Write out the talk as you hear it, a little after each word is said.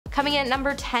Coming in at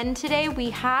number 10 today, we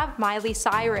have Miley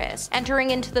Cyrus, entering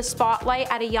into the spotlight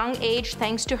at a young age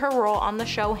thanks to her role on the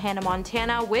show Hannah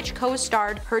Montana, which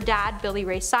co-starred her dad Billy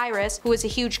Ray Cyrus, who was a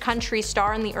huge country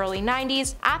star in the early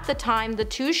 90s. At the time, the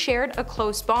two shared a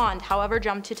close bond, however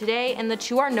jump to today and the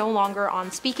two are no longer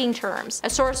on speaking terms. A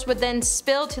source would then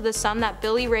spill to the Sun that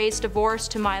Billy Ray's divorce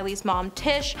to Miley's mom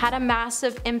Tish had a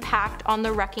massive impact on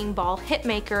the Wrecking Ball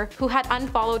hitmaker, who had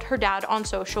unfollowed her dad on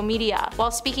social media.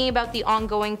 While speaking about the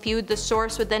ongoing feud, the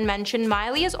source would then mention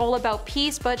Miley is all about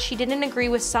peace, but she didn't agree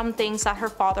with some things that her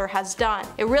father has done.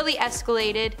 It really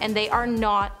escalated and they are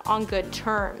not on good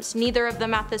terms. Neither of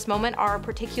them at this moment are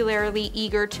particularly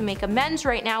eager to make amends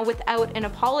right now without an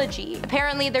apology.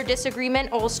 Apparently their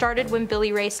disagreement all started when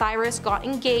Billy Ray Cyrus got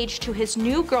engaged to his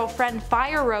new girlfriend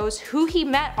Fire Rose, who he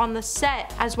met on the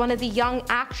set as one of the young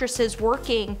actresses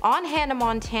working on Hannah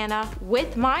Montana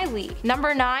with Miley.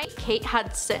 Number 9, Kate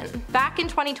Hudson. Back in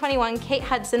 2021, Kate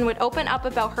Hudson would open up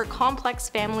about her complex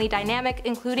family dynamic,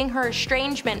 including her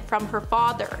estrangement from her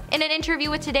father. In an interview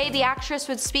with Today, the actress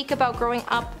would speak about growing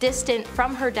up distant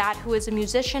from her dad, who is a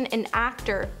musician and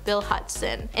actor, Bill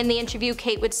Hudson. In the interview,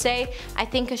 Kate would say, "I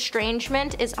think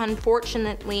estrangement is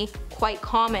unfortunately quite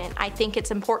common. I think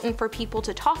it's important for people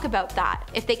to talk about that.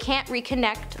 If they can't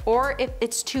reconnect or if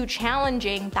it's too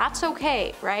challenging, that's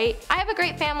okay, right? I have a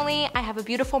great family, I have a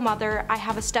beautiful mother, I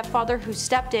have a stepfather who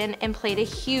stepped in and played a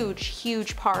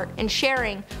huge part in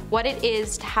sharing what it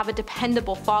is to have a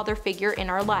dependable father figure in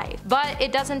our life. But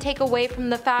it doesn't take away from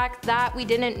the fact that we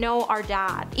didn't know our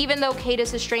dad. Even though Kate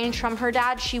is estranged from her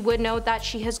dad, she would note that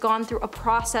she has gone through a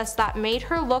process that made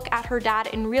her look at her dad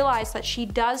and realize that she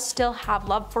does still have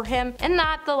love for him and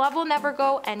that the love will never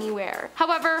go anywhere.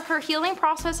 However, her healing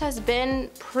process has been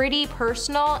pretty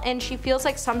personal and she feels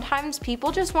like sometimes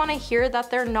people just want to hear that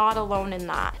they're not alone in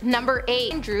that." Number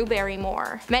 8, Drew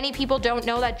Barrymore. Many people don't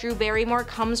know that Drew Barrymore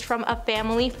comes from a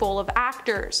family full of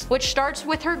actors, which starts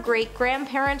with her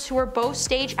great-grandparents who were both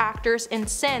stage actors and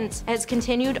since has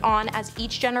continued on as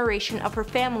each generation of her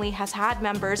family has had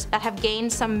members that have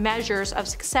gained some measures of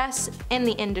success in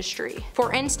the industry.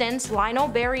 For instance, Lionel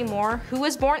Barrymore, who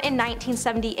was born in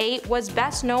 1978, was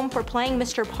best known for playing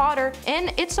Mr. Potter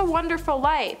in It's a Wonderful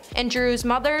Life. And Drew's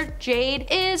mother, Jade,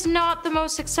 is not the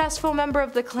most successful member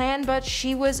of the clan, but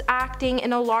she was acting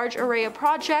in a large array of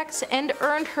projects and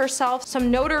earned herself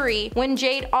some notoriety when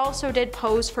Jade also did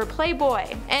pose for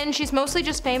Playboy. And she's mostly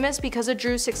just famous because of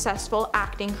Drew's successful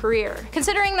acting career.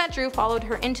 Considering that Drew followed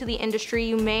her into the industry,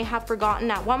 you may have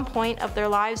forgotten at one point of their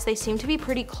lives they seem to be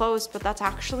pretty close, but that's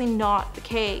actually not the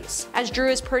case, as Drew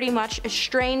is pretty much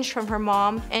estranged from her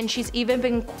mom, and she's even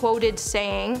been quoted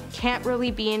saying, "Can't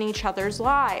really be in each other's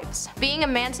lives." Being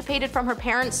emancipated from her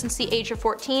parents since the age of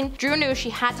 14, Drew knew she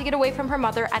had to get away from her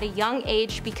mother at a young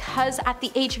age because at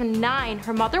the age of 9,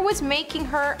 her mother was making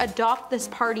her adopt this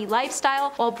party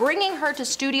lifestyle while bringing her to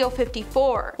Studio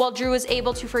 54. While Drew was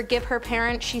able to forgive her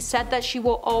parents, she said that she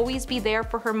will always be there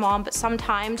for her mom, but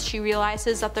sometimes she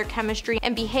realizes that their chemistry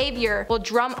and behavior will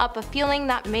drum up a feeling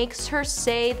that makes her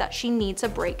say that she needs a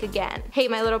break again. Hey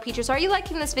my little peaches, are you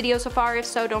liking this video so far? If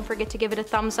so, don't forget to give it a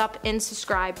thumbs up and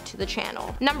subscribe to the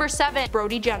channel. Number 7,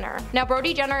 Brody Jenner. Now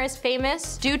Brody Jenner is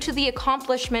famous due to the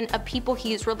accomplishment of people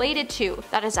he is related to.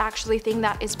 That is actually a thing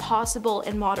that is possible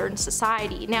in modern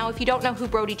society. Now if you don't know who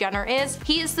Brody Jenner is,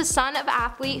 he is the son of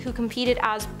athlete who competed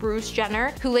as Bruce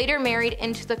Jenner, who later married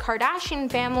into the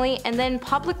Kardashian family and then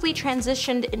publicly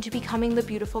transitioned into becoming the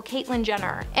beautiful Caitlyn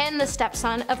Jenner, and the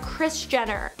stepson of Kris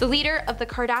Jenner, the leader of the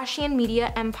Kardashian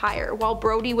media empire. While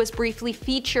Brody was briefly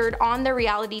featured on the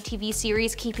reality TV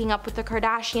series Keeping Up with the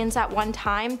Kardashians at one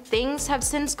time, things have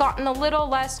since gotten a little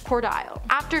less cordial.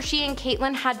 After she and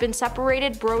Caitlyn had been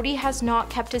separated, Brody has not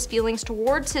kept his feelings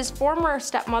towards his former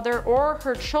stepmother or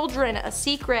her children a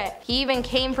secret. He even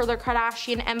came for the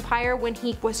Kardashian empire when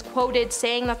he was quoted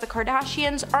saying that the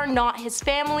Kardashians are not his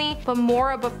family, but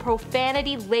more of a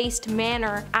profanity-laced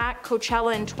manner at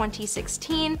Coachella in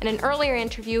 2016. In an earlier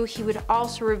interview, he would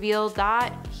also reveal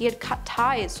that he had cut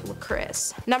ties with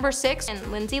Kris. Number 6,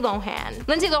 and Lindsay Lohan.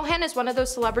 Lindsay Lohan is one of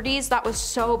those celebrities that was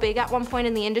so big at one point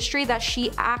in the industry that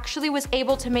she actually was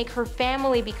able to make her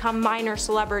family become minor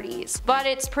celebrities. But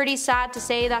it's pretty sad to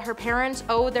say that her parents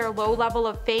owe their low level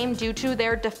of fame due to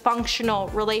their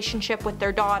dysfunctional relationship with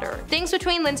their daughter. Things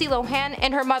between Lindsay Lohan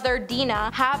and her mother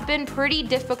Dina have been pretty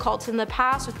difficult in the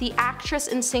past, with the actress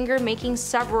and singer making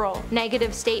several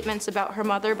negative statements about her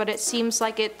mother, but it seems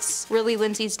like it's really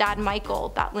Lindsay's dad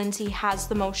Michael that Lindsay has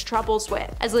the most troubles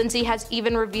with, as Lindsay has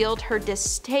even revealed her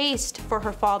distaste for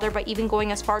her father by even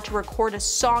going as far to record a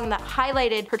song that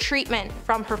highlighted her treatment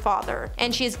from her father.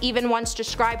 And she has even once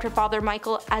described her father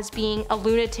Michael as being a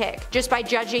lunatic, just by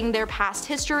judging observing their past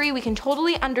history, we can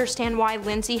totally understand why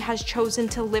Lindsay has chosen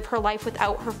to live her life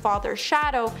without her father's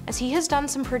shadow, as he has done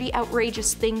some pretty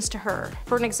outrageous things to her.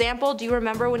 For an example, do you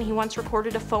remember when he once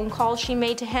recorded a phone call she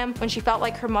made to him when she felt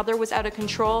like her mother was out of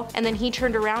control, and then he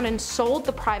turned around and sold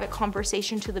the private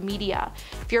conversation to the media?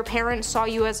 If your parents saw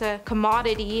you as a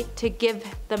commodity to give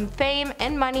them fame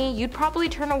and money, you'd probably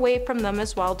turn away from them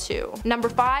as well too. Number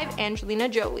 5, Angelina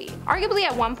Jolie. Arguably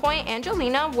at one point,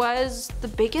 Angelina was the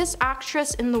biggest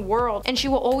actress in the world, and she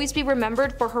will always be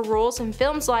remembered for her roles in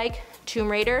films like Tomb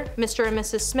Raider, Mr. and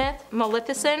Mrs. Smith,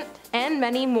 Maleficent, and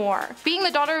many more. Being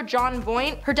the daughter of Jon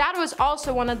Voight, her dad was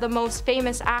also one of the most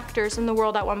famous actors in the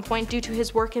world at one point due to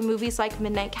his work in movies like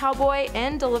Midnight Cowboy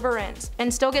and Deliverance,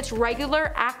 and still gets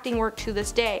regular acting work to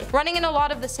this day. Running in a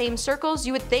lot of the same circles,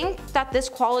 you would think that this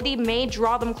quality may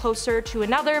draw them closer to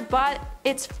another, but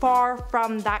it's far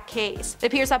from that case. It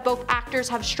appears that both actors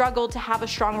have struggled to have a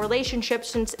strong relationship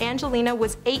since Angelina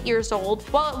was 8 years old.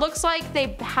 While it looks like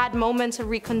they've had moments of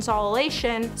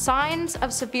reconciliation, signs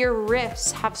of severe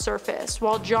rifts have surfaced.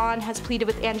 While Jon has pleaded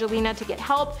with Angelina to get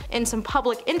help in some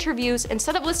public interviews,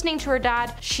 instead of listening to her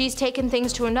dad, she's taken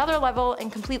things to another level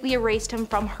and completely erased him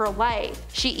from her life.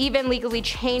 She even legally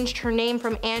changed her name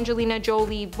from Angelina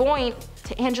Jolie Voight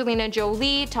to Angelina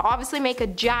Jolie to obviously make a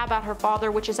jab at her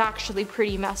father, which is actually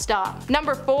pretty messed up.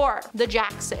 Number 4, the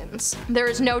Jacksons. There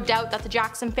is no doubt that the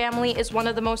Jackson family is one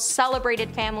of the most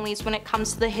celebrated families when it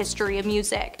comes to the history of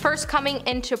music. First coming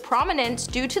into prominence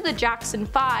due to the Jackson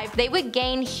 5, they would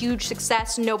gain huge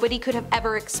success. Nobody could have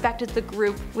ever expected the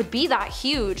group would be that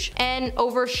huge and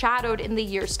overshadowed in the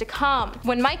years to come.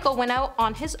 When Michael went out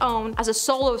on his own as a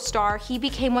solo star, he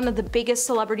became one of the biggest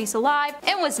celebrities alive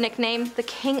and was nicknamed the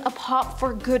King of Pop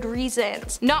for good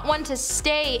reasons. Not one to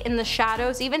stay in the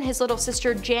shadows, even his little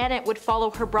sister Janet would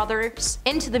follow her brothers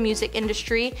into the music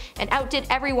industry and outdid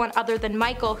everyone other than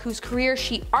Michael, whose career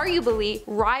she arguably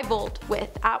rivaled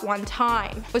with at one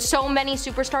time. With so many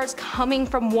superstars coming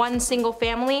from one single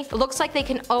family, it looks like they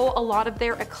can owe a lot of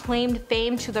their acclaimed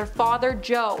fame to their father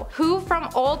Joe, who from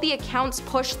all the accounts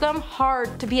pushed them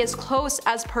hard to be as close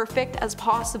as perfect as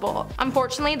possible.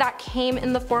 Unfortunately, that came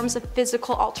in the forms of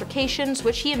physical altercations,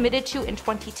 which he admitted to in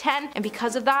 2010, and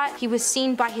because of that, he was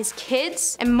seen by his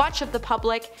kids and much of the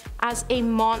public as a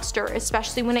monster,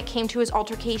 especially when it came to his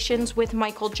altercations with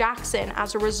Michael Jackson.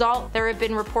 As a result, there have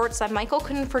been reports that Michael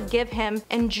couldn't forgive him,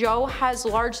 and Joe has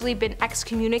largely been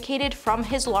excommunicated from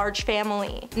his large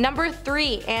family. Number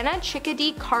 3, Anna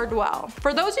Chickadee Cardwell.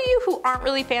 For those of you who aren't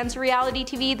really fans of reality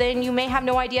TV, then you may have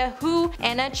no idea who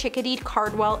Anna Chickadee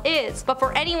Cardwell is. But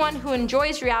for anyone who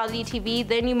enjoys reality TV,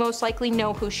 then you most likely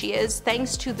know who she is,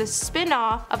 thanks to the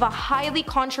spin-off of a highly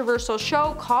controversial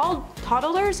show called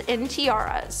Toddlers and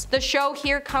Tiaras. The show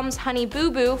Here Comes Honey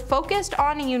Boo Boo focused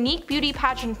on a unique beauty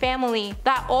pageant family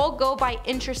that all go by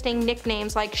interesting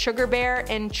nicknames like Sugar Bear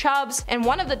and Chubbs, and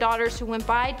one of the daughters who went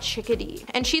by Chickadee.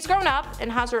 And she's grown up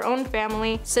and has her own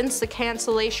family since the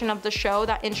cancellation of the show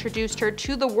that introduced her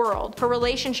to the world. Her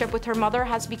relationship with her mother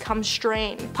has become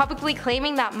strained, publicly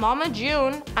claiming that Mama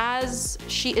June, as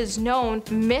she is known,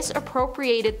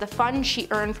 misappropriated the funds she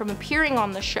earned from appearing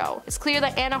on the show. It's clear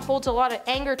that Anna holds a lot of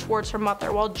anger towards her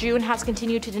mother. While June has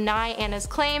continued to deny Anna's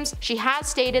claims, she has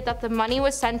stated that the money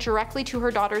was sent directly to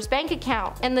her daughter's bank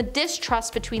account, and the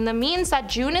distrust between them means that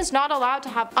June is not allowed to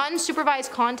have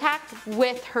unsupervised contact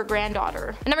with her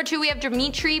granddaughter. And number 2, we have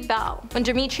Dimitri Bell. When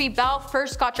Dimitri Bell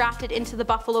first got drafted into the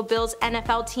Buffalo Bills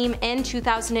NFL team in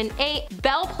 2008,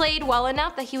 Bell played well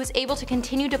enough that he was able to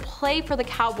continue to play for the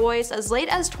Cowboys as late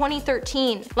as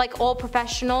 2013. Like all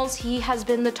professionals, he has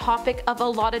been the topic of a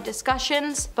lot of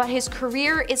discussions, but his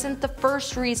career isn't the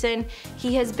first reason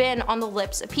he has been on the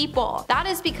lips of people. That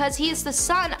is because he is the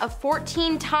son of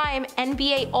 14-time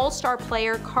NBA All-Star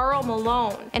player Karl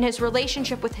Malone, and his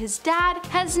relationship with his dad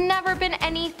has never been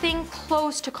anything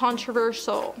close to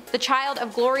controversial. The child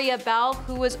of Gloria Bell,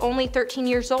 who was only 13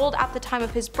 years old at the time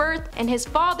of his birth, and his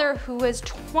father, who was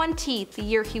 20 the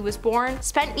year he was born,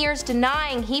 spent years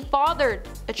denying he fathered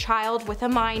a child with a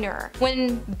minor.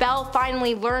 When Bell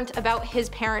finally learned about his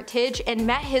parentage and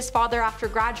met his father after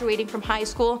graduating from high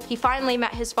school, he finally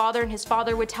met his father, and his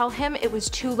father would tell him it was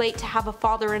too late to have a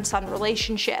father and son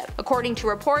relationship. According to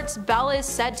reports, Bell is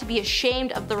said to be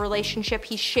ashamed of the relationship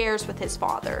he shares with his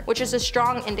father, which is a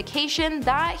strong indication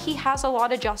that he has a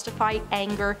lot of justified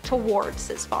anger towards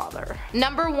his father.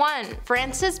 Number 1,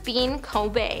 Francis Bean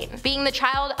Cobain. Being the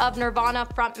child of Nirvana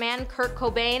frontman Kurt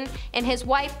Cobain and his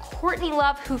wife Courtney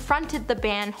Love, who fronted the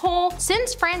band Hole,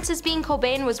 since Francis Bean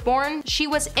Cobain was born, she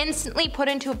was instantly put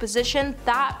into a position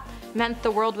that meant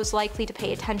the world was likely to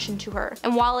pay attention to her.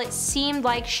 And while it seemed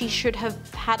like she should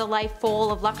have had a life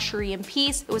full of luxury and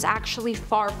peace, it was actually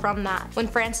far from that. When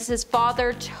Frances's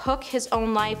father took his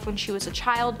own life when she was a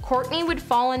child, Courtney would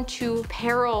fall into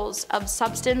perils of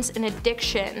substance and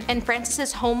addiction, and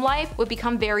Frances's home life would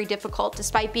become very difficult.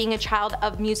 Despite being a child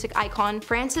of music icon,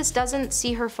 Frances doesn't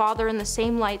see her father in the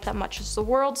same light that much as the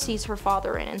world sees her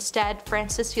father in. Instead,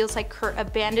 Frances feels like Kurt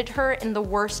abandoned her in the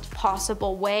worst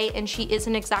possible way, and she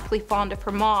isn't exactly fond of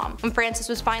her mom. When Frances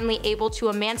was finally able to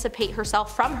emancipate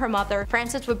herself from her mother,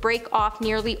 Frances would break off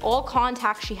nearly all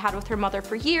contact she had with her mother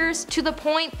for years, to the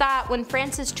point that when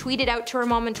Frances tweeted out to her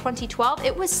mom in 2012,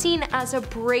 it was seen as a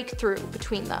breakthrough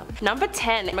between them. Number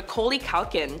 10. Macaulay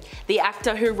Culkin. The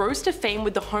actor who rose to fame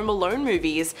with the Home Alone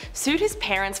movies sued his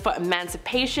parents for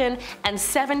emancipation and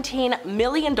 $17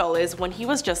 million when he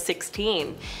was just 16.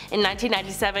 In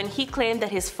 1997, he claimed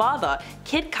that his father,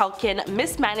 Kid Culkin,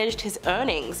 mismanaged his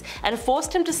earnings and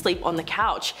forced him to sleep on the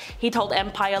couch. He told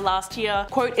Empire last year,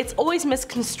 quote, "It's always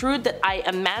misconstrued that I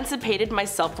emancipated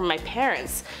myself from my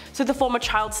parents." So the former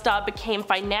child star became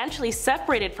financially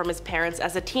separated from his parents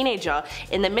as a teenager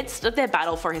in the midst of their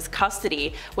battle for his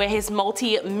custody, where his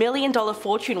multi-million-dollar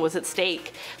fortune was at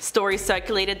stake. Stories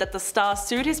circulated that the star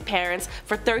sued his parents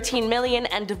for $13 million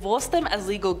and divorced them as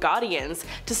legal guardians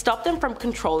to stop them from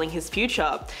controlling his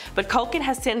future. But Culkin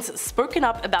has since spoken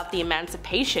up about the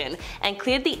emancipation and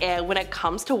cleared the air when it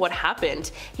comes to what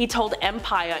happened. He told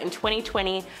Empire in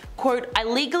 2020, quote, "I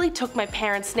legally took my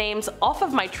parents' names off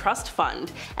of my trust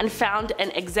fund and found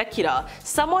an executor,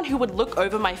 someone who would look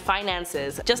over my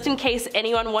finances, just in case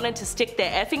anyone wanted to stick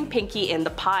their effing pinky in the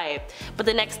pie. But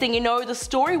the next thing you know, the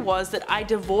story was that I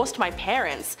divorced my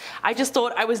parents. I just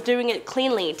thought I was doing it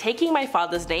cleanly, taking my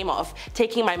father's name off,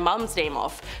 taking my mum's name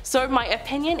off. So my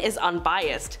opinion is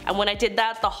unbiased. And when I did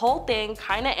that, the whole thing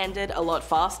kinda ended a lot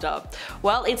faster."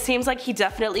 Well, it seems like he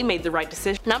definitely made the right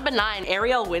decision. Number 9.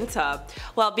 Ariel Winter.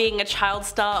 While being a child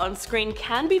star on screen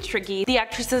can be tricky, the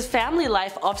actress's family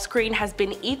life off-screen has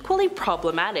been equally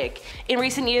problematic. In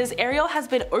recent years, Ariel has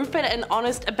been open and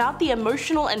honest about the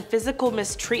emotional and physical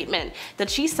mistreatment that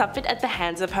she suffered at the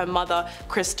hands of her mother,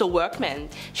 Crystal Workman.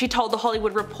 She told The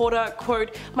Hollywood Reporter,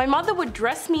 quote, "My mother would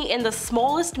dress me in the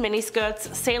smallest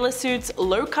miniskirts, sailor suits,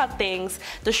 low-cut things,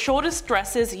 the shortest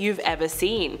dresses you've ever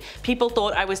seen. People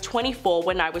thought I was 24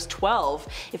 when I was 12.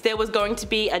 If there was going to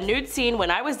be a nude scene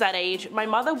when I was that age, my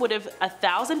mother would have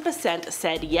 1000%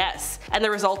 said yes." And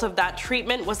the result of that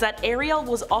treatment was that Ariel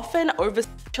was often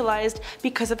over-sexualized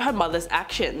because of her mother's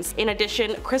actions. In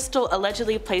addition, Crystal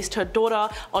allegedly placed her daughter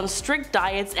on strict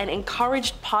diets and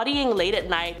encouraged partying late at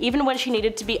night, even when she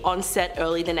needed to be on set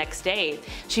early the next day.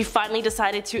 She finally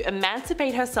decided to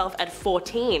emancipate herself at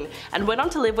 14 and went on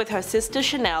to live with her sister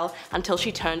Chanel until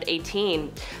she turned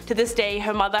 18. To this day,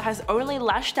 her mother has only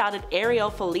lashed out at Ariel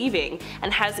for leaving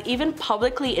and has even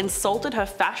publicly insulted her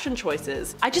fashion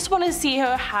choices. "I just want to see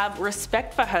her have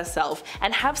respect for herself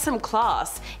and have some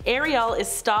class. Ariel is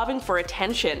starving for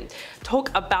attention.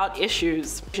 Talk about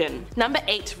issues." Number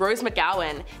 8. Rose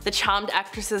McGowan. The charmed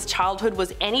actress's childhood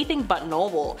was anything but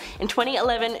normal. In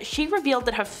 2011, she revealed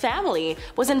that her family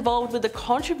was involved with the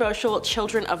controversial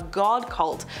Children of God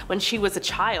cult when she was a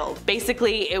child.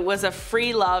 Basically, it was a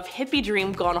free love hippie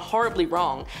dream gone horribly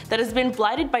wrong that has been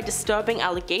blighted by disturbing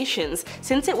allegations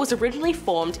since it was originally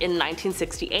formed in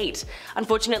 1968.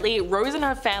 Unfortunately, Rose and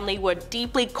her family were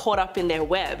deeply caught up in their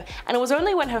web, and it was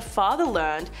only when her father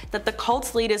learned that the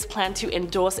cult's leaders planned to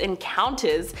endorse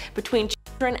encounters between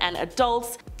children and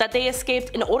adults that they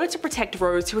escaped in order to protect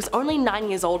Rose, who was only 9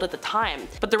 years old at the time.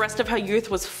 But the rest of her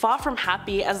youth was far from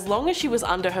happy as long as she was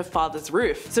under her father's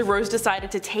roof. So Rose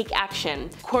decided to take action.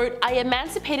 Quote, "I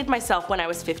emancipated myself when I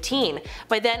was 15.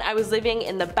 By then I was living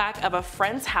in the back of a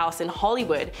friend's house in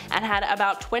Hollywood and had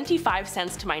about 25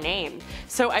 cents to my name.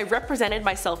 So I represented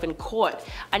myself in court.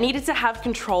 I needed to have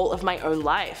control of my own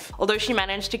life." Although she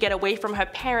managed to get away from her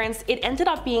parents, it ended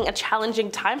up being a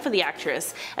challenging time for the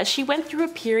actress as she went through a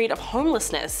period of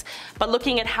homelessness. But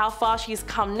looking at how far she's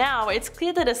come now, it's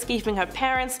clear that escaping her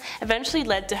parents eventually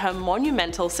led to her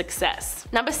monumental success.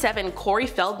 Number 7. Corey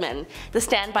Feldman. The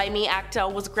Stand By Me actor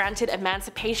was granted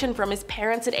emancipation from his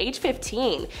parents at age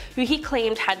 15, who he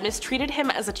claimed had mistreated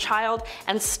him as a child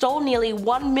and stole nearly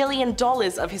 $1 million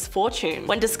of his fortune.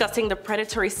 When discussing the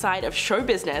predatory side of show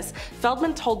business,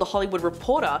 Feldman told The Hollywood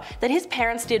Reporter that his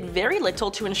parents did very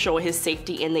little to ensure his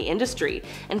safety in the industry.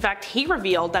 In fact, he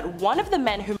revealed that one of the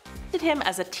men who adopted him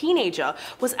as a teenager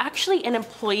was actually an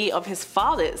employee of his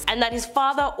father's, and that his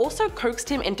father also coaxed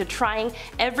him into trying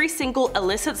every single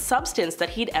illicit substance that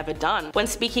he'd ever done. When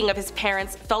speaking of his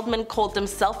parents, Feldman called them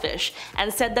selfish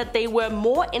and said that they were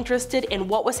more interested in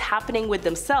what was happening with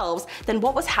themselves than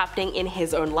what was happening in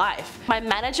his own life. My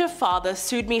manager father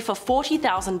sued me for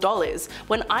 $40,000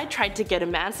 when I tried to get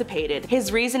emancipated,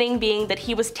 his reasoning being that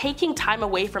he was taking time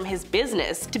away from his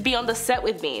business to be on the set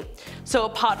with me. So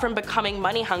apart from becoming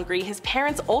money hungry, his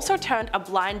parents also turned a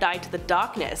blind eye to the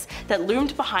darkness that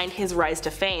loomed behind his rise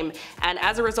to fame, and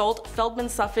as a result, Feldman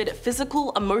suffered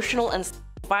physical, emotional, and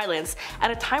violence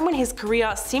at a time when his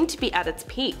career seemed to be at its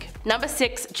peak. Number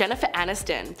 6. Jennifer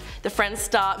Aniston. The Friends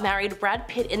star married Brad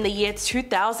Pitt in the year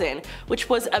 2000, which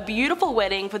was a beautiful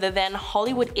wedding for the then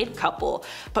Hollywood it couple,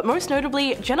 but most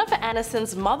notably, Jennifer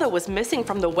Aniston's mother was missing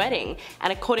from the wedding,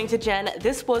 and according to Jen,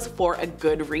 this was for a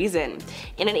good reason.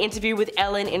 In an interview with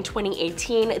Ellen in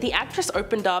 2018, the actress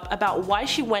opened up about why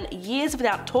she went years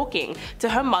without talking to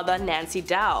her mother Nancy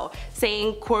Dow,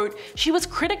 saying, quote, "She was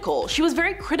critical, she was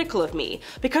very critical of me.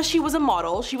 Because she was a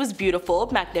model, she was beautiful,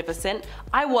 magnificent.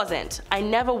 I wasn't. I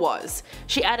never was."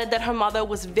 She added that her mother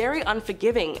was very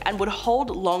unforgiving and would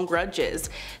hold long grudges.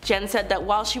 Jen said that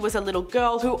while she was a little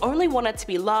girl who only wanted to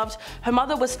be loved, her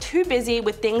mother was too busy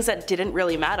with things that didn't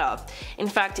really matter. In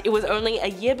fact, it was only a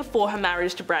year before her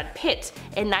marriage to Brad Pitt,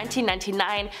 in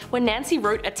 1999, when Nancy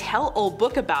wrote a tell-all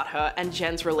book about her and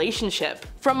Jen's relationship.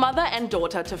 From mother and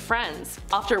daughter to friends.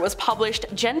 After it was published,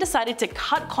 Jen decided to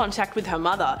cut contact with her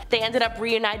mother. They ended up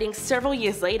reuniting several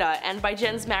years later, and by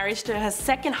Jen's marriage to her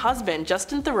second husband,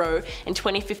 Justin Theroux, in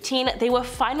 2015, they were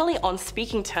finally on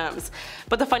speaking terms.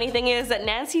 But the funny thing is that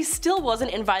Nancy still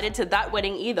wasn't invited to that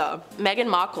wedding either. Meghan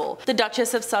Markle. The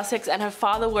Duchess of Sussex and her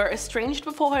father were estranged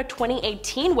before her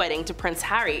 2018 wedding to Prince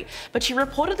Harry, but she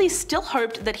reportedly still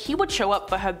hoped that he would show up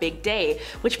for her big day,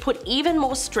 which put even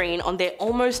more strain on their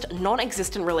almost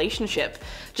non-existent relationship.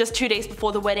 Just 2 days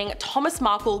before the wedding, Thomas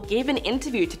Markle gave an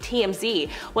interview to TMZ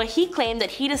where he claimed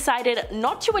that he decided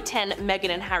not to attend Meghan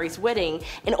and Harry's wedding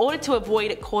in order to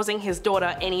avoid causing his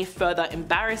daughter any further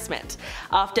embarrassment,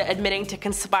 after admitting to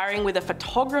conspiring with a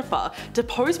photographer to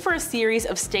pose for a series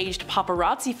of staged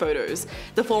paparazzi photos.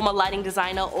 The former lighting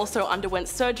designer also underwent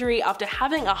surgery after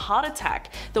having a heart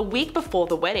attack the week before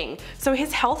the wedding, so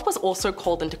his health was also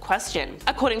called into question.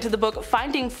 According to the book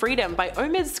Finding Freedom by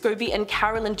Omid Scobie and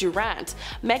Carolyn Durant,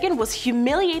 Meghan was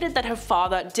humiliated that her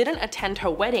father didn't attend her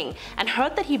wedding and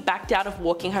heard that he backed out of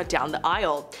walking her down the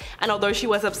aisle. And although she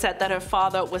was upset that her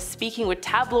father was speaking with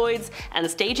tabloids and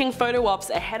staging photo ops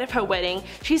ahead of her wedding,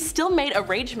 she still made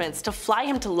arrangements to fly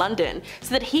him to London so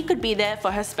that he could be there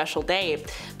for her special day.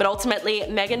 But ultimately,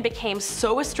 Meghan became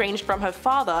so estranged from her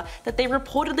father that they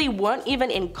reportedly weren't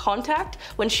even in contact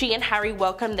when she and Harry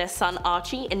welcomed their son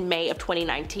Archie in May of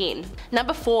 2019.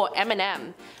 Number 4.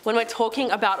 Eminem. When we're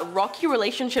talking about rocky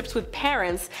relationships with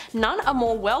parents, none are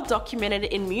more well documented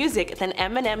in music than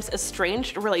Eminem's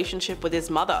estranged relationship with his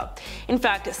mother. In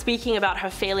fact, speaking about her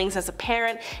failings as a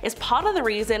parent is part of the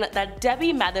reason that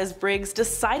Debbie Mathers Briggs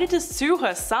decided to sue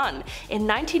her son in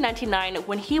 1999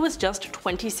 when he was just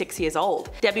 26 years old.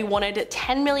 Debbie wanted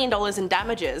 $10 million in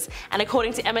damages, and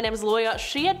according to Eminem's lawyer,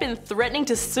 she had been threatening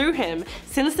to sue him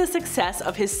since the success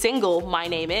of his single My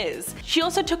Name Is. She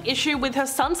also took issue with her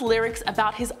son's lyrics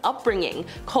about his upbringing,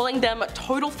 calling them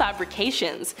total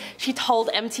fabrications. She told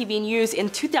MTV News in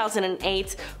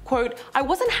 2008, quote, "I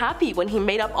wasn't happy when he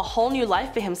made up a whole new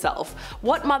life for himself.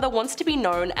 What mother wants to be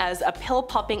known as a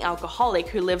pill-popping alcoholic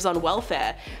who lives on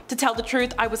welfare? To tell the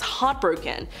truth, I was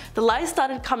heartbroken. The lies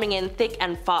started coming in thick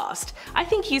and fast. I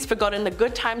think he's forgotten the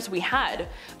good times we had."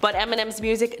 But Eminem's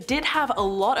music did have a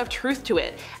lot of truth to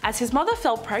it, as his mother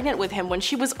fell pregnant with him when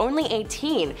she was only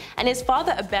 18, and his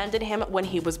father abandoned him when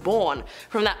he was born.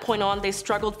 From that point on, they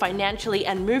struggled financially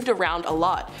and moved around a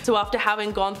lot. So after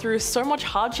having gone through so much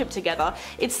hardship together,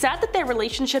 it's sad that their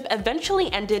relationship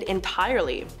eventually ended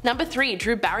entirely. Number 3.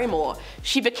 Drew Barrymore.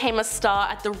 She became a star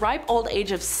at the ripe old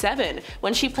age of 7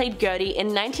 when she played Gertie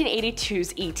in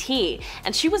 1982's E.T.,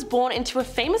 and she was born into a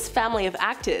famous family of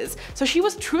actors, so she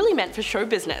was truly meant for show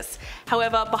business.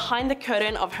 However, behind the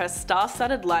curtain of her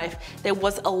star-studded life, there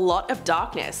was a lot of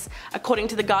darkness. According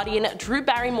to The Guardian, Drew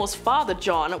Barrymore's father,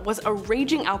 John, was a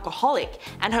raging alcoholic,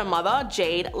 and her mother,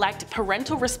 Jade, lacked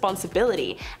parental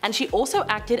responsibility, and she also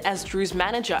acted as Drew's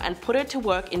manager and put her to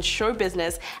work in show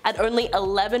business at only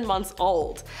 11 months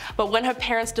old. But when her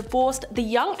parents divorced, the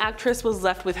young actress was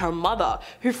left with her mother,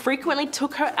 who frequently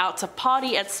took her out to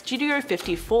party at Studio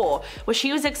 54, where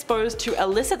she was exposed to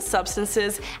illicit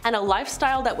substances and a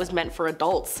lifestyle that was meant for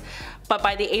adults. But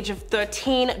by the age of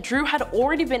 13, Drew had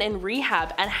already been in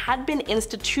rehab and had been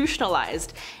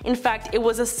institutionalized. In fact, it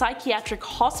was a psychiatric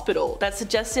hospital that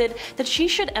suggested that she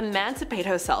should emancipate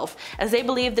herself, as they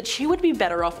believed that she would be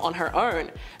better off on her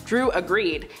own. Drew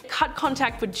agreed, cut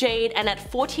contact with Jade, and at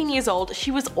 14 years old,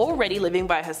 she was already living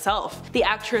by herself. The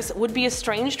actress would be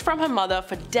estranged from her mother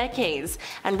for decades,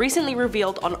 and recently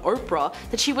revealed on Oprah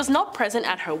that she was not present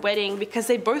at her wedding because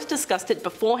they both discussed it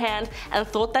beforehand and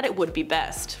thought that it would be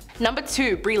best. Number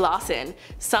 2, Brie Larson.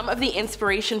 Some of the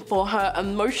inspiration for her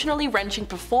emotionally wrenching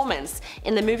performance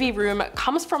in the movie Room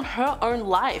comes from her own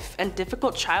life and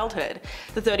difficult childhood.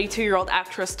 The 32-year-old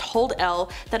actress told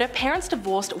Elle that her parents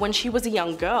divorced when she was a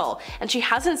young girl, and she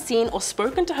hasn't seen or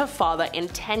spoken to her father in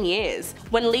 10 years.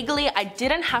 When legally I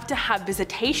didn't have to have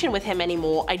visitation with him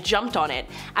anymore, I jumped on it.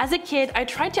 As a kid, I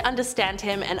tried to understand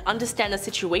him and understand the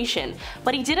situation,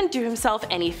 but he didn't do himself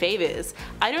any favors.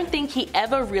 I don't think he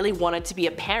ever really wanted to be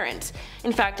a parent.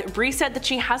 In fact, Brie said that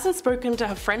she hasn't spoken to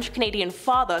her French-Canadian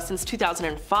father since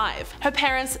 2005. Her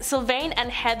parents, Sylvain and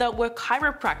Heather, were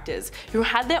chiropractors who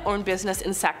had their own business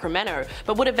in Sacramento,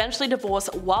 but would eventually divorce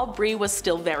while Brie was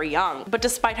still very young. But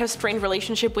despite her strained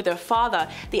relationship with her father,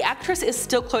 the actress is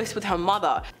still close with her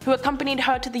mother, who accompanied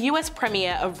her to the US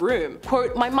premiere of Room.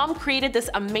 Quote, "My mom created this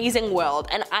amazing world,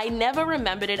 and I never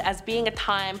remembered it as being a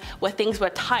time where things were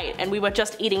tight and we were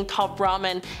just eating top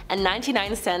ramen and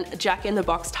 99-cent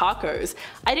Jack-in-the-Box tacos.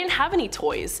 I didn't have any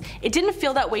toys. It didn't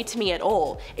feel that way to me at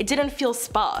all. It didn't feel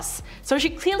sparse." So she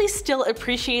clearly still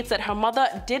appreciates that her mother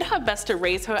did her best to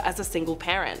raise her as a single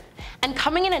parent. And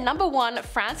coming in at number 1,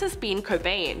 Frances Bean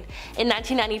Cobain. In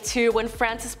 1992, when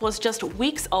Frances was just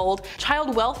weeks old,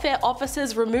 child welfare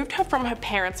officers removed her from her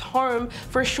parents' home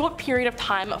for a short period of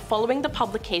time following the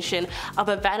publication of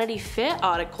a Vanity Fair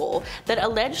article that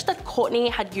alleged that Courtney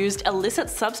had used illicit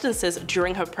substances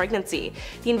during her pregnancy.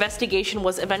 The investigation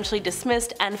was eventually dismissed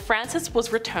and Frances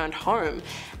was returned home.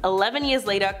 11 years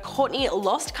later, Courtney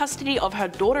lost custody of her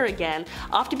daughter again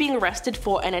after being arrested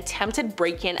for an attempted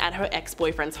break-in at her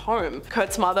ex-boyfriend's home.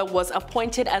 Kurt's mother was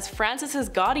appointed as Frances's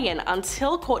guardian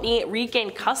until Courtney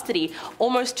regained custody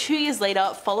almost 2 years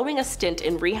later following a stint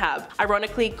in rehab.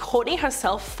 Ironically, Courtney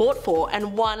herself fought for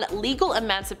and won legal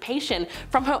emancipation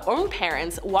from her own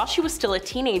parents while she was still a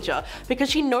teenager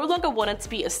because she no longer wanted to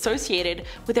be associated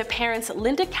with her parents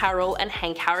Linda Carroll and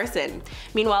Hank Harrison.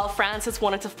 Meanwhile, Frances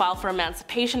wanted to file for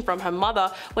emancipation from her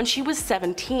mother when she was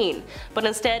 17, but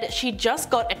instead she just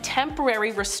got a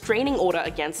temporary restraining order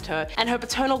against her, and her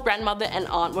paternal grandmother and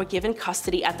aunt were given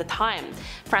custody at the time.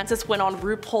 Frances went on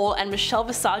RuPaul and Michelle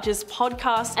Visage's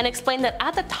podcast and explained that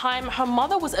at the time her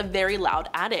mother was a very loud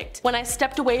addict. "When I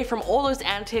stepped away from all those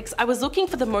antics, I was looking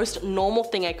for the most normal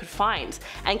thing I could find,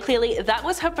 and clearly that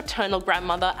was her paternal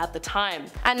grandmother at the time."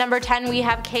 At number 10, we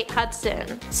have Kate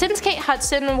Hudson. Since Kate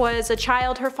Hudson was a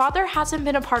child, her father hasn't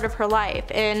been a part of her life.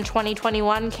 In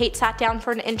 2021, Kate sat down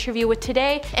for an interview with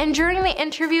Today, and during the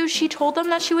interview she told them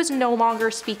that she was no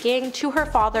longer speaking to her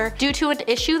father due to an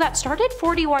issue that started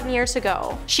 41 years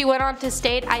ago. She went on to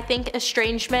state, "I think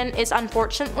estrangement is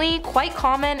unfortunately quite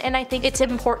common, and I think it's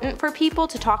important for people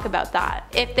to talk about that.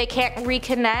 If they can't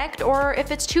reconnect or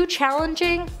if it's too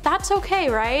challenging, that's okay,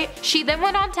 right?" She then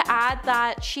went on to add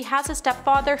that she has a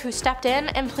stepfather who stepped in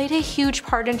and played a huge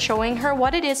part in showing her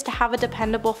what it is to have a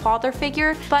dependable father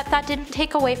figure, but that didn't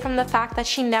take away from the fact that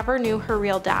she never knew her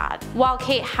real dad. While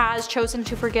Kate has chosen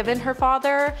to forgive her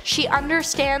father, she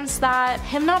understands that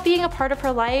him not being a part of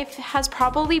her life has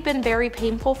probably been very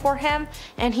painful for him,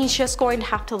 and he's just going to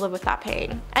have to live with that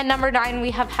pain. At number 9,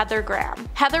 we have Heather Graham.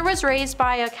 Heather was raised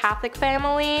by a Catholic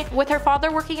family, with her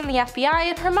father working in the FBI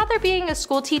and her mother being a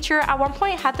school teacher. At one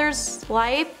point in Heather's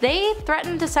life, they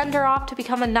threatened to send her off to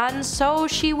become a nun so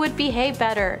she would behave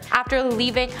better. After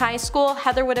leaving high school,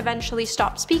 Heather would eventually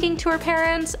stop speaking to her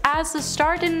parents, as the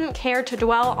star didn't care to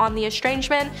dwell on the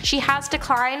estrangement. She has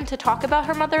declined to talk about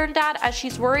her mother and dad as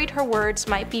she's worried her words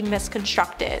might be misconstrued.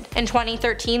 In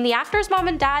 2013, the actor's mom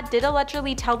and dad did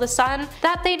allegedly tell The Sun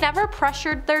that they never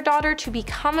pressured their daughter to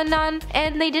become a nun,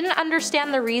 and they didn't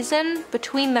understand the reason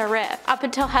between their rift. Up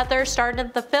until Heather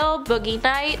started the film Boogie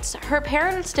Nights, her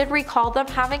parents did recall them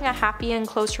having a happy and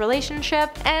close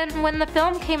relationship, and when the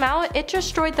film came out, it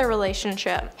destroyed their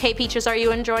relationship. Hey Peaches, are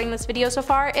you enjoying this video so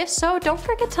far? If so, don't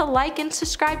forget to like and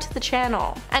subscribe to the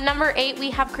channel. At number 8,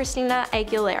 we have Christina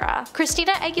Aguilera.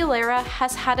 Christina Aguilera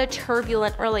has had a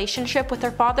turbulent relationship with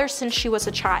her father since she was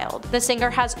a child. The singer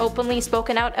has openly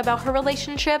spoken out about her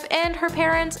relationship and her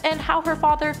parents and how her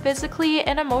father physically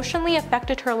and emotionally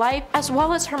affected her life as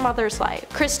well as her mother's life.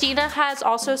 Christina has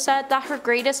also said that her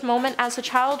greatest moment as a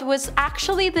child was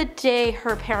actually the day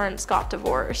her parents got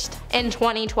divorced. In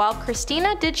 2012,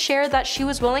 Christina did share shared that she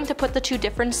was willing to put the two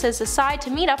differences aside to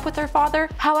meet up with her father.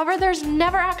 However, there's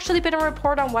never actually been a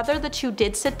report on whether the two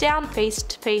did sit down face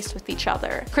to face with each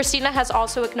other. Christina has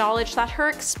also acknowledged that her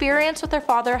experience with her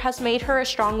father has made her a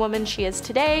strong woman she is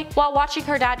today. While watching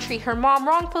her dad treat her mom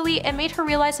wrongfully, it made her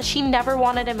realize that she never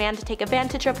wanted a man to take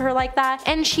advantage of her like that,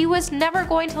 and she was never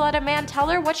going to let a man tell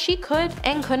her what she could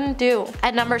and couldn't do.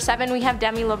 At number 7, we have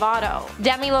Demi Lovato.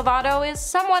 Demi Lovato is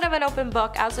somewhat of an open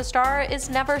book, as the star is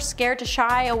never scared to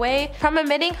shy away from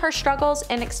admitting her struggles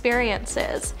and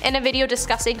experiences. In a video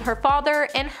discussing her father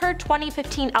in her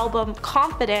 2015 album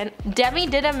Confident, Demi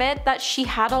did admit that she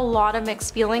had a lot of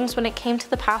mixed feelings when it came to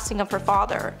the passing of her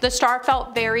father. The star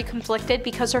felt very conflicted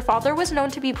because her father was known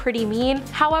to be pretty mean.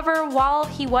 However, while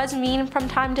he was mean from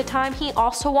time to time, he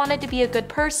also wanted to be a good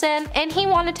person and he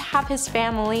wanted to have his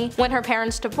family. When her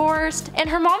parents divorced and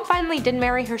her mom finally did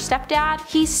marry her stepdad,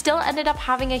 he still ended up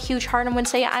having a huge heart and would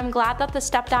say, "I'm glad that the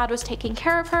stepdad was taking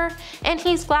care of her, and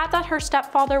he's glad that her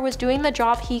stepfather was doing the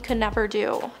job he could never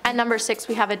do." At number 6,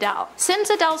 we have Adele. Since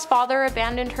Adele's father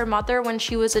abandoned her mother when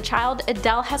she was a child,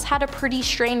 Adele has had a pretty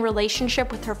strained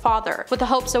relationship with her father. With the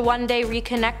hopes of one day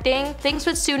reconnecting, things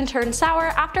would soon turn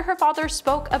sour after her father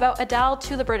spoke about Adele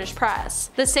to the British press.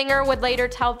 The singer would later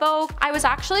tell Vogue, "I was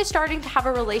actually starting to have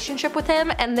a relationship with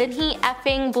him and then he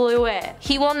effing blew it.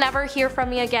 He will never hear from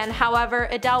me again." However,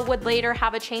 Adele would later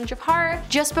have a change of heart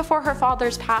just before her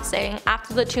father's passing.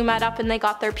 After the two met up and they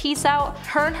got their peace out,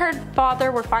 her and her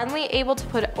father were finally able to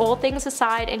put old things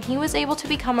aside and he was able to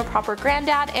become a proper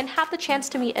granddad and have the chance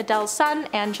to meet Adele's son,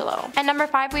 Angelo. At number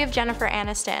 5, we have Jennifer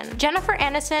Aniston. Jennifer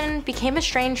Aniston became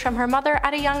estranged from her mother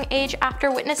at a young age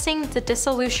after witnessing the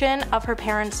dissolution of her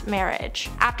parents' marriage.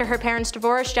 After her parents'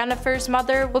 divorce, Jennifer's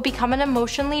mother would become an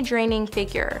emotionally draining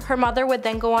figure. Her mother would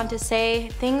then go on to say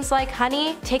things like,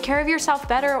 "Honey, take care of yourself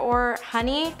better," or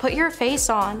 "Honey, put your face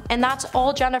on." And that's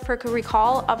all Jennifer could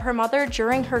recall of her mother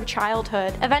during her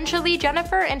childhood. Eventually,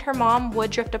 Jennifer and her mom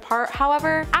would drift apart.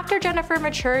 However, after Jennifer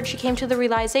matured, she came to the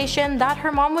realization that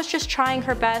her mom was just trying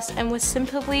her best and was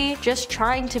simply just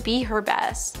trying to be her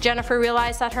best. Jennifer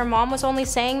realized that her mom was only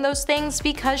saying those things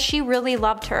because she really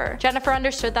loved her. Jennifer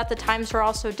understood that the times were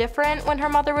also different when her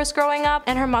mother was growing up,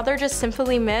 and her mother just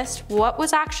simply missed what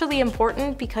was actually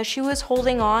important because she was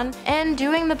holding on and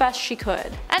doing the best she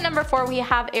could. At number 4, we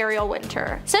have Ariel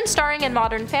Winter. Since starring in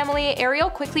Modern Family, Ariel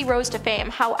quickly rose to fame.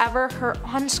 However, her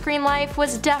on-screen life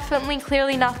was definitely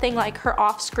clearly nothing like her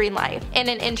off-screen life. In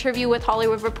an interview with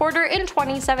Hollywood Reporter in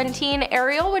 2017,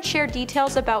 Ariel would share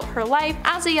details about her life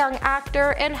as a young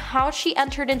actor and how she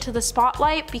entered into the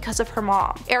spotlight because of her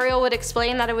mom. Ariel would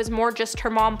explain that it was more just her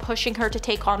mom pushing her to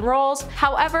take on roles.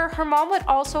 However, her mom would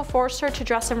also force her to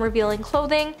dress in revealing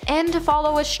clothing and to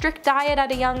follow a strict diet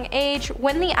at a young age.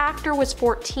 When the actor was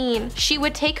 14, she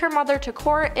would take her mother to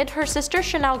court and her sister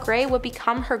Chanel Grey would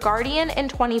become her guardian in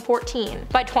 2014.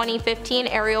 By 2015,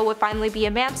 Ariel would finally be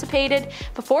emancipated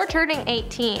before turning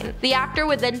 18. The actor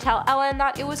would then tell Ellen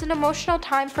that it was an emotional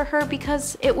time for her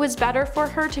because it was better for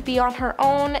her to be on her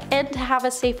own and to have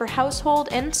a safer household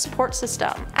and support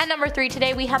system. At number 3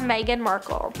 today, we have Meghan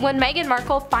Markle. When Meghan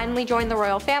Markle finally joined the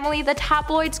royal family, the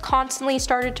tabloids constantly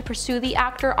started to pursue the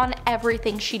actor on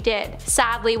everything she did.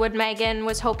 Sadly, when Meghan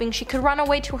was hoping she could run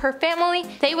away to her family,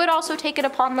 they would also take it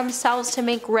upon themselves to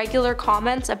make regular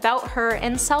comments about her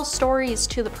and sell stories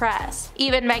to the press.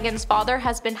 Even Meghan's father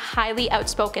has been highly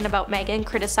outspoken about Meghan,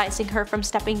 criticizing her from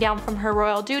stepping down from her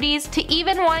royal duties to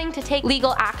even wanting to take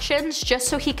legal actions just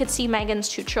so he could see Meghan's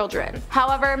 2 children.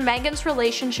 However, Meghan's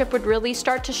relationship would really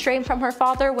start to strain from her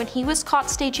father when he was caught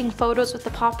staging photos with the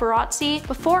paparazzi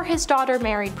before his daughter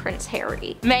married Prince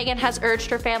Harry. Meghan has urged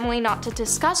her family not to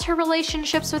discuss her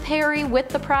relationships with Harry with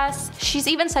the press. She's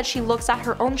even said she looks at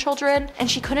her own children and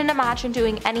she couldn't imagine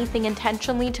doing anything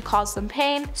intentionally to cause them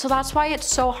pain, so that's why it's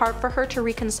so hard for her to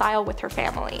reconcile with her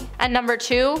family. At number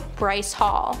 2, Bryce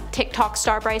Hall. TikTok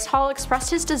star Bryce Hall expressed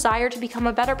his desire to become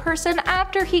a better person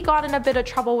after he got in a bit of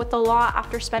trouble with the law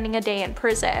after spending a day in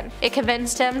prison. It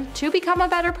convinced him to become a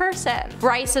better person.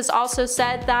 Bryce has also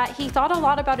said that he thought a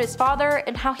lot about his father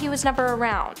and how he was never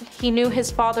around. He knew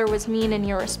his father was mean and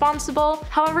irresponsible,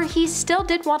 however he still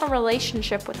did want a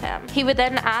relationship with him. He would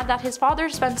then add that his father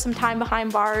spent some time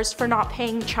behind bars for not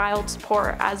paying child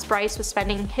support. As Bryce was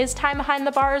spending his time behind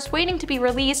the bars waiting to be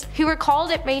released, he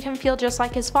recalled it made him feel just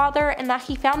like his father and that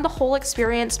he found the whole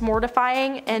experience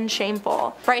mortifying and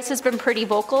shameful. Bryce has been pretty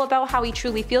vocal about how he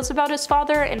truly feels about his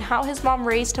father and how his mom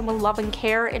raised him with love and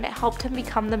care, and it helped him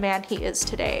become the man he is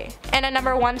today. And at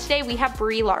number 1 today, we have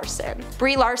Brie Larson.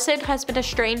 Brie Larson has been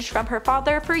estranged from her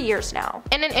father for years now.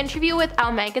 In an interview with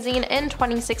Elle magazine in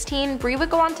 2016, Brie would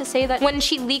go on to say that when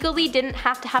she legally didn't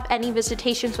have to have any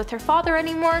visitations with her father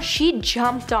anymore, she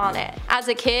jumped on it. As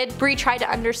a kid, Brie tried to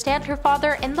understand her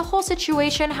father in the whole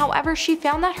situation, however she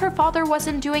found that her father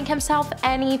wasn't doing himself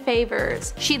any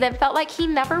favors. She then felt like he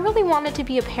never really wanted to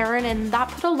be a parent, and that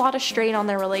put a lot of strain on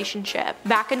their relationship.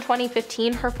 Back in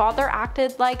 2015, her father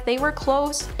acted like they were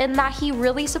close and that he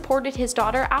really supported his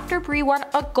daughter after Brie won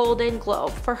a Golden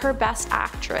Globe for her Best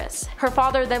Actress. Her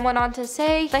father then went on to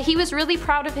say that he was really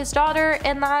proud of his daughter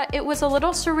and that it was a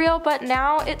little surreal, but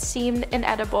now it seemed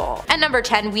inedible. At number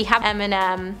 10, we have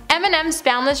Eminem. Eminem's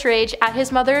boundless rage at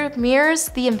his mother mirrors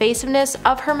the invasiveness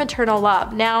of her maternal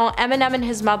love. Now, Eminem and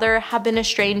his mother have been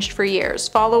estranged for years,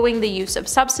 following the use of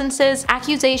substances,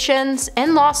 accusations,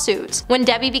 and lawsuits. When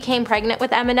Debbie became pregnant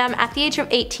with Eminem at the age of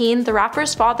 18, the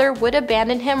rapper's father would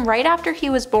abandon him right after he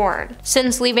was born.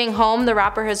 Since leaving home, the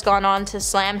rapper has gone on to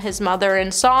slam his mother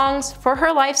in songs for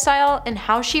her lifestyle and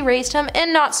how she raised him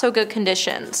in not so good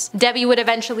conditions. Debbie would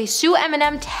eventually sue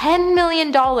Eminem $10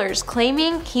 million,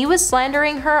 claiming he was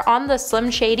slandering her on the Slim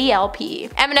Shady LP.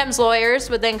 Eminem's lawyers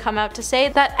would then come out to say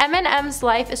that Eminem's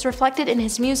life is reflected in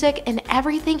his music and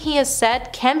everything he has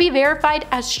said can be verified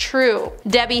as true.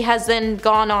 Debbie has then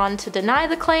gone on to deny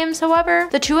the claims, however.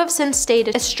 The two have since stayed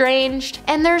estranged,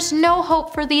 and there's no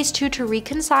hope for these two to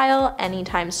reconcile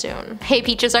anytime soon. Hey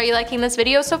Peaches, are you liking this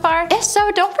video so far? If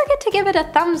so, don't forget to give it a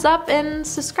thumbs up and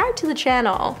subscribe to the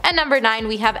channel. At number 9,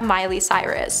 we have Miley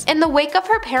Cyrus. In the wake of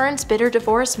her parents' bitter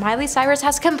divorce, Miley Cyrus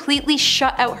has completely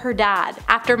shut out her dad.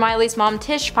 After Miley's mom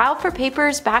Tish filed for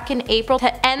papers back in April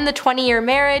to end the 20-year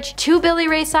marriage to Billy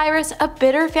Ray Cyrus, a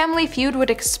bitter family feud would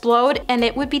explode and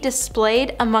it would be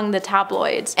displayed among the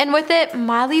tabloids. And with it,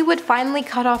 Miley would finally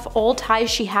cut off old ties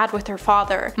she had with her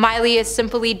father. Miley is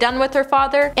simply done with her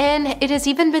father, and it has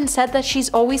even been said that she's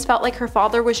always felt like her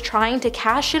father was trying to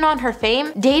cash in on her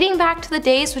fame, dating back to the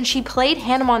days when she played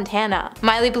Hannah Montana.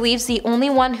 Miley believes the only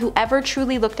one who ever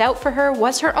truly looked out for her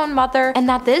was her own mother, and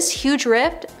that this huge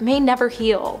rift may never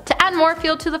heal. To add more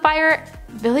fuel to the fire,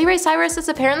 Billy Ray Cyrus is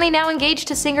apparently now engaged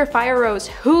to singer Fire Rose,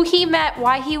 who he met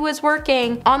while he was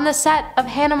working on the set of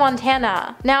Hannah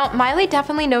Montana. Now, Miley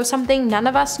definitely knows something none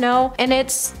of us know, and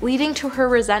it's leading to her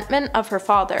resentment of her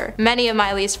father. Many of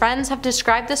Miley's friends have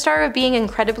described the star of being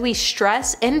incredibly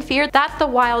stressed and feared that the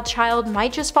wild child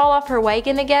might just fall off her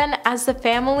wagon again, as the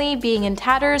family being in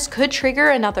tatters could trigger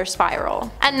another spiral.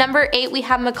 At number 8, we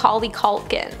have Macaulay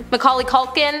Culkin. Macaulay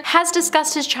Culkin has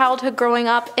discussed his childhood growing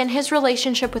up and his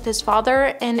relationship with his father,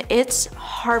 and it's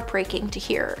heartbreaking to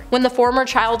hear. When the former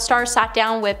child star sat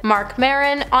down with Marc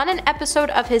Maron on an episode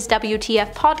of his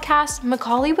WTF podcast,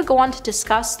 Macaulay would go on to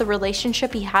discuss the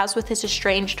relationship he has with his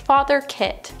estranged father,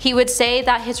 Kit. He would say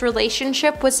that his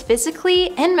relationship was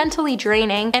physically and mentally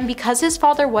draining, and because his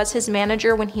father was his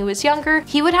manager when he was younger,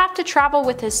 he would have to travel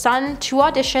with his son to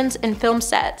auditions and film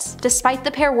sets. Despite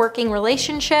the pair working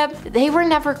relationship, they were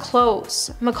never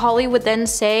close. Macaulay would then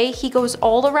say he goes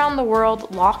all around the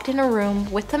world locked in a room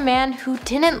with a man who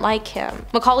didn't like him.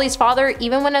 Macaulay's father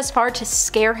even went as far to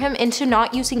scare him into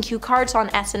not using cue cards on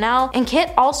SNL, and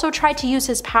Kit also tried to use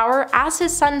his power as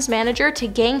his son's manager to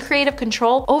gain creative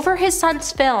control over his son's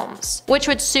films, which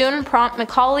would soon prompt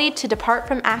Macaulay to depart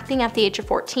from acting at the age of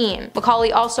 14.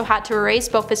 Macaulay also had to erase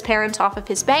both his parents off of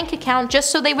his bank account just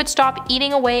so they would stop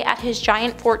eating away at his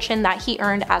giant fortune that he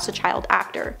earned as a child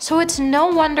actor. So it's no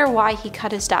wonder why he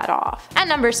cut his dad off. At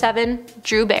number 7,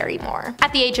 Drew Barrymore.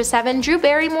 At the age of 7, Drew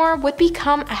Barrymore would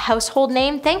become a household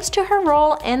name thanks to her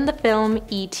role in the film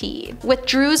E.T. With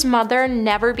Drew's mother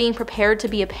never being prepared to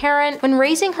be a parent, when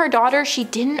raising her daughter, she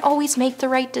didn't always make the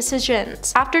right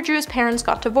decisions. After Drew's parents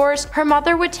got divorced, her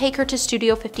mother would take her to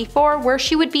Studio 54, where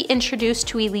she would be introduced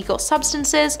to illegal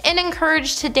substances and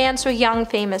encouraged to dance with young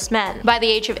famous men. By the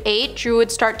age of 8, Drew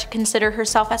would start to consider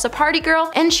herself as a party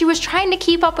girl, and she was trying to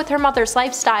keep up with her mother's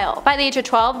lifestyle. By the age of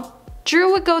 12,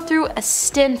 Drew would go through a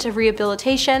stint of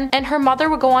rehabilitation, and her mother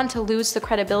would go on to lose the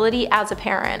credibility as a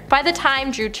parent. By the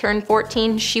time Drew turned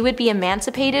 14, she would be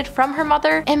emancipated from her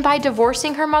mother, and by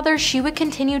divorcing her mother, she would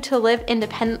continue to live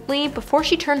independently before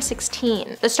she turned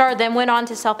 16. The star then went on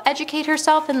to self-educate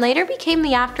herself and later became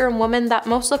the actor and woman that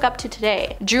most look up to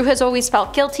today. Drew has always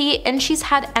felt guilty, and she's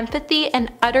had empathy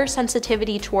and utter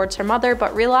sensitivity towards her mother,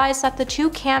 but realized that the two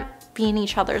can't be in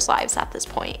each other's lives at this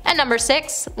point. At number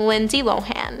 6, Lindsay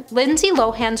Lohan. Lindsay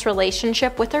Lohan's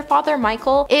relationship with her father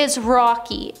Michael is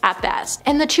rocky at best,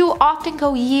 and the two often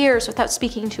go years without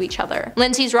speaking to each other.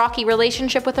 Lindsay's rocky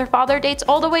relationship with her father dates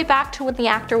all the way back to when the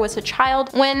actor was a child,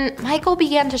 when Michael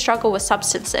began to struggle with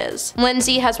substances.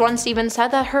 Lindsay has once even said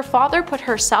that her father put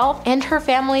herself and her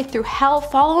family through hell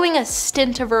following a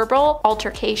stint of verbal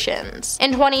altercations.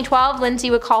 In 2012,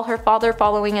 Lindsay would call her father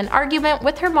following an argument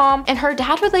with her mom, and her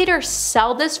dad would later later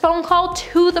sell this phone call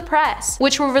to the press,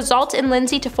 which would result in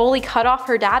Lindsay to fully cut off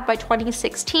her dad by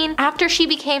 2016 after she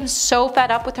became so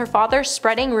fed up with her father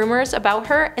spreading rumors about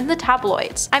her in the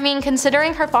tabloids. I mean,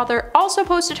 considering her father also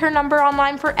posted her number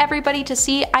online for everybody to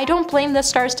see, I don't blame this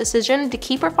star's decision to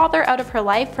keep her father out of her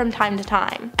life from time to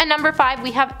time. And number 5,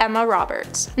 we have Emma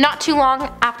Roberts. Not too long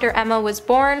after Emma was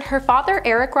born, her father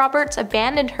Eric Roberts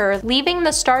abandoned her, leaving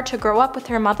the star to grow up with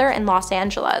her mother in Los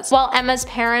Angeles. While Emma's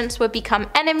parents would become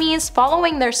enemies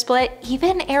following their split,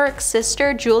 even Eric's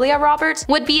sister Julia Roberts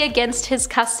would be against his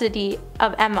custody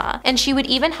of Emma, and she would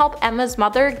even help Emma's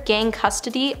mother gain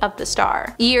custody of the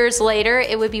star. Years later,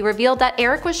 it would be revealed that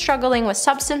Eric was struggling with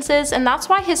substances, and that's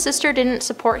why his sister didn't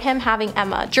support him having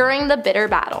Emma during the bitter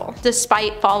battle.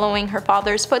 Despite following her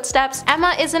father's footsteps,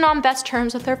 Emma isn't on best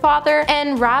terms with her father,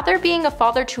 and rather being a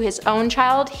father to his own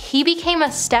child, he became a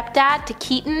stepdad to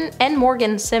Keaton and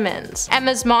Morgan Simmons.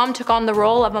 Emma's mom took on the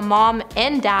role of a mom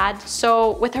and dad,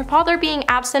 so with her father being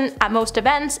absent at most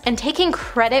events and taking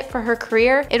credit for her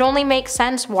career, it only makes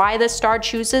sense why the star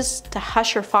chooses to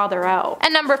hush her father out.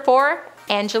 And number 4,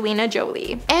 Angelina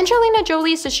Jolie. Angelina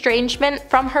Jolie's estrangement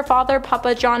from her father,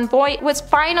 Papa John Voight, was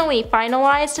finally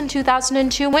finalized in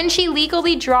 2002 when she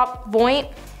legally dropped Voight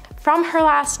from her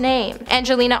last name.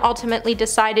 Angelina ultimately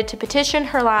decided to petition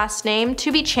her last name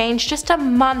to be changed just a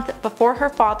month before her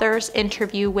father's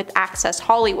interview with Access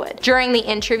Hollywood. During the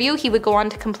interview, he would go on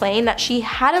to complain that she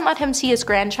hadn't let him see his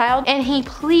grandchild, and he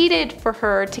pleaded for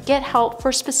her to get help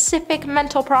for specific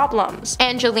mental problems.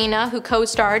 Angelina, who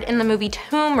co-starred in the movie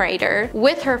Tomb Raider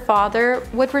with her father,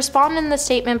 would respond in the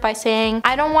statement by saying,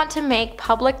 "I don't want to make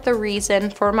public the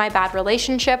reason for my bad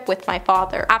relationship with my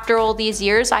father. After all these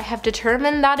years, I have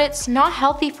determined that it's not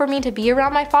healthy for me to be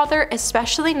around my father,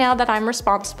 especially now that I'm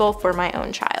responsible for my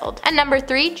own child." And number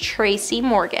 3, Tracy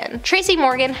Morgan. Tracy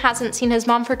Morgan hasn't seen his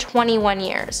mom for 21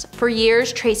 years. For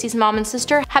years, Tracy's mom and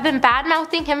sister have been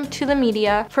bad-mouthing him to the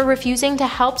media for refusing to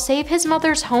help save his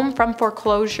mother's home from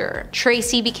foreclosure.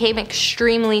 Tracy became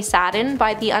extremely saddened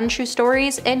by the untrue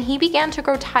stories, and he began to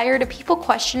grow tired of people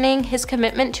questioning his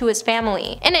commitment to his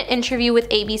family. In an interview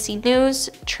with ABC News,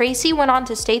 Tracy went on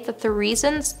to state that the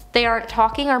reasons they aren't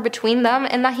talking are between them,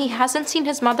 and that he hasn't seen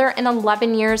his mother in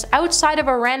 11 years outside of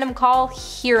a random call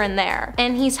here and there,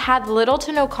 and he's had little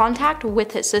to no contact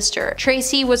with his sister.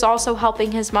 Tracy was also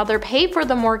helping his mother pay for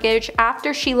the mortgage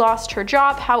after she lost her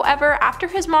job. However, after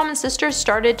his mom and sister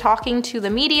started talking to the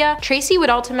media, Tracy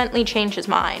would ultimately change his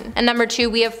mind. And number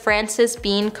 2, we have Frances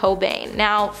Bean Cobain.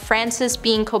 Now, Frances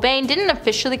Bean Cobain didn't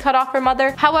officially cut off her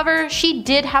mother, however, she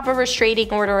did have a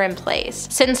restraining order in place.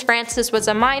 Since Frances was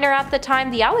a minor at the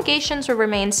time, the allegations would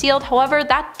remain sealed. However,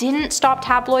 that didn't stop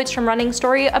tabloids from running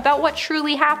story about what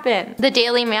truly happened. The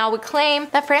Daily Mail would claim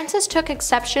that Frances took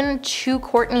exception to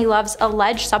Courtney Love's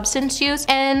alleged substance use,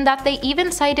 and that they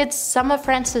even cited some of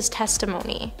Frances'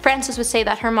 testimony. Frances would say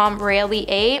that her mom rarely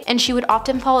ate, and she would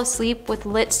often fall asleep with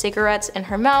lit cigarettes in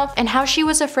her mouth, and how she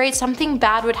was afraid something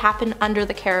bad would happen under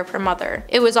the care of her mother.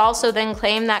 It was also then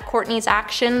claimed that Courtney's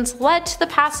actions led to the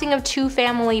passing of 2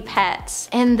 family pets,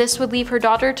 and this would leave her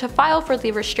daughter to file for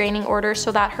the restraining order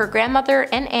so that her grandmother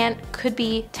and aunt could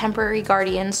be temporary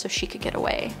guardians so she could get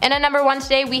away. And at number 1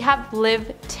 today, we have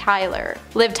Liv Tyler.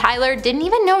 Liv Tyler didn't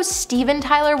even know Steven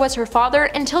Tyler was her father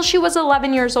until she was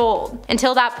 11 years old.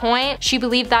 Until that point, she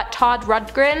believed that Todd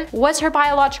Rundgren was her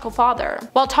biological father.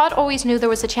 While Todd always knew there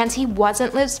was a chance he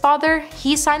wasn't Liv's father,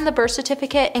 he signed the birth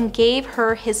certificate and gave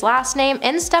her his last name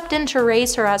and stepped in to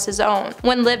raise her as his own.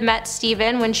 When Liv met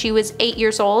Steven when she was 8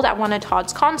 years old at one of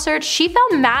Todd's concerts, she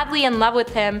fell madly in love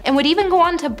with him and would even go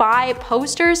on to buy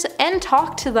posters and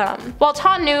talk to them. While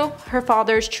Todd knew her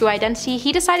father's true identity,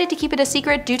 he decided to keep it a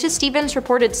secret due to Steven's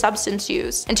reported substance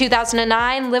use. In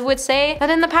 2009, Liv would say that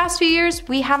in the past few years,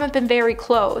 we haven't been very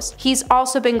close. He's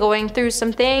also been going through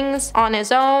some things on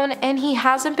his own, and he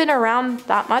hasn't been around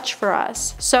that much for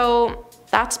us. So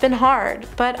that's been hard,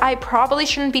 but I probably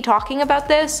shouldn't be talking about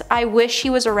this. I wish he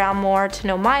was around more to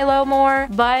know Milo more,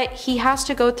 but he has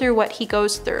to go through what he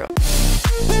goes through.